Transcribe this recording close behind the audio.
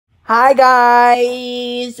Hi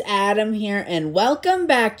guys, Adam here and welcome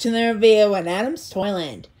back to another video on Adam's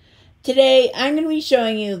Toyland. Today I'm going to be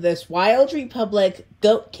showing you this Wild Republic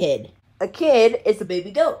goat kid. A kid is a baby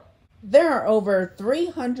goat. There are over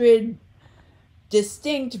 300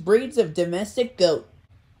 distinct breeds of domestic goat.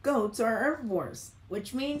 Goats are herbivores,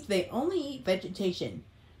 which means they only eat vegetation.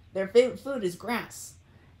 Their favorite food is grass.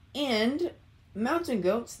 And mountain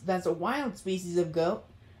goats, that's a wild species of goat,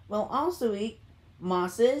 will also eat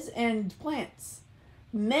mosses and plants.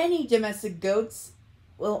 Many domestic goats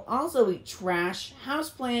will also eat trash,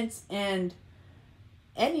 houseplants, and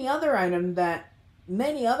many other items that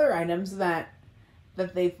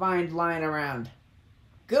they find lying around.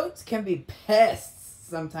 Goats can be pests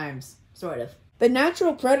sometimes, sort of. The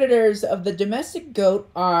natural predators of the domestic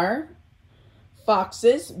goat are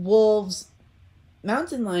foxes, wolves,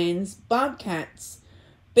 mountain lions, bobcats,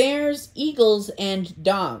 bears, eagles, and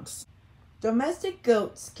dogs. Domestic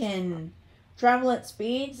goats can travel at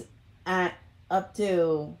speeds at up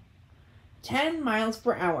to 10 miles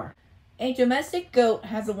per hour. A domestic goat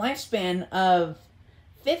has a lifespan of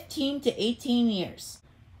 15 to 18 years.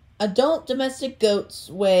 Adult domestic goats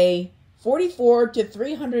weigh 44 to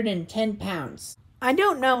 310 pounds. I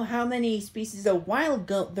don't know how many species of wild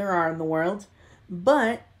goat there are in the world,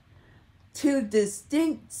 but two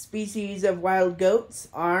distinct species of wild goats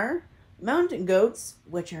are mountain goats,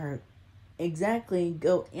 which are exactly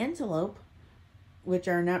goat antelope, which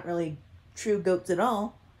are not really true goats at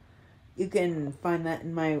all. You can find that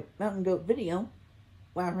in my mountain goat video,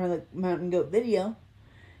 and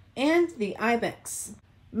the ibex.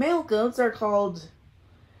 Male goats are called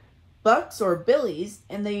bucks or billies,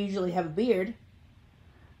 and they usually have a beard.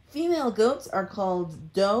 Female goats are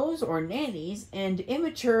called does or nannies, and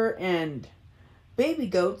immature and baby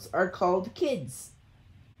goats are called kids.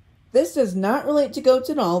 This does not relate to goats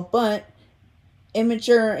at all, but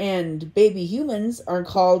immature and baby humans are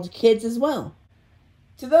called kids as well.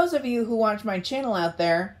 To those of you who watch my channel out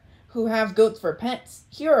there who have goats for pets,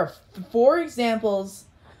 here are 4 examples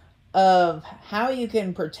of how you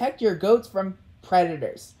can protect your goats from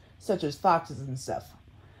predators, such as foxes and stuff.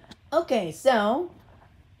 Okay, so,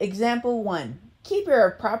 example 1, keep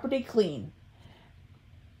your property clean.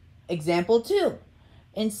 Example 2,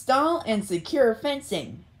 install and secure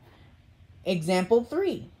fencing. Example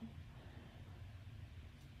 3,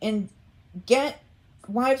 and get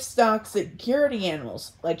livestock security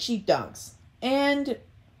animals like sheepdogs. And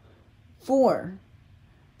 4,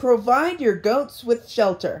 provide your goats with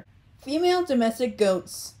shelter. Female domestic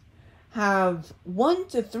goats have 1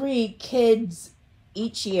 to 3 kids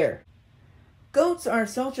each year. Goats are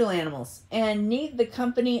social animals and need the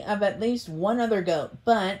company of at least one other goat,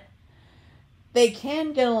 but they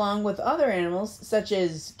can get along with other animals such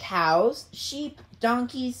as cows, sheep,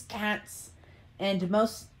 donkeys, cats, and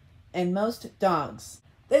most dogs.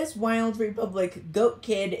 This Wild Republic goat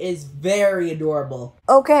kid is very adorable.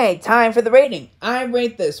 Okay, time for the rating. I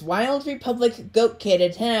rate this Wild Republic goat kid a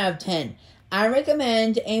 10 out of 10. I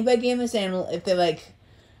recommend anybody getting this animal if they like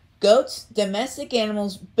goats, domestic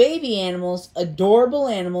animals, baby animals, adorable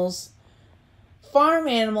animals, farm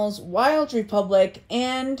animals, Wild Republic,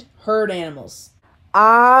 and herd animals.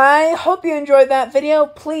 I hope you enjoyed that video.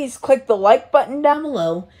 Please click the like button down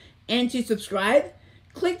below, and to subscribe,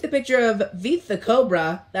 click the picture of Veeth the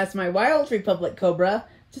Cobra, that's my Wild Republic Cobra,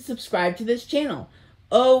 to subscribe to this channel.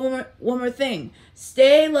 Oh, one more thing.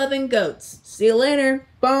 Stay loving goats. See you later.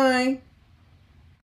 Bye.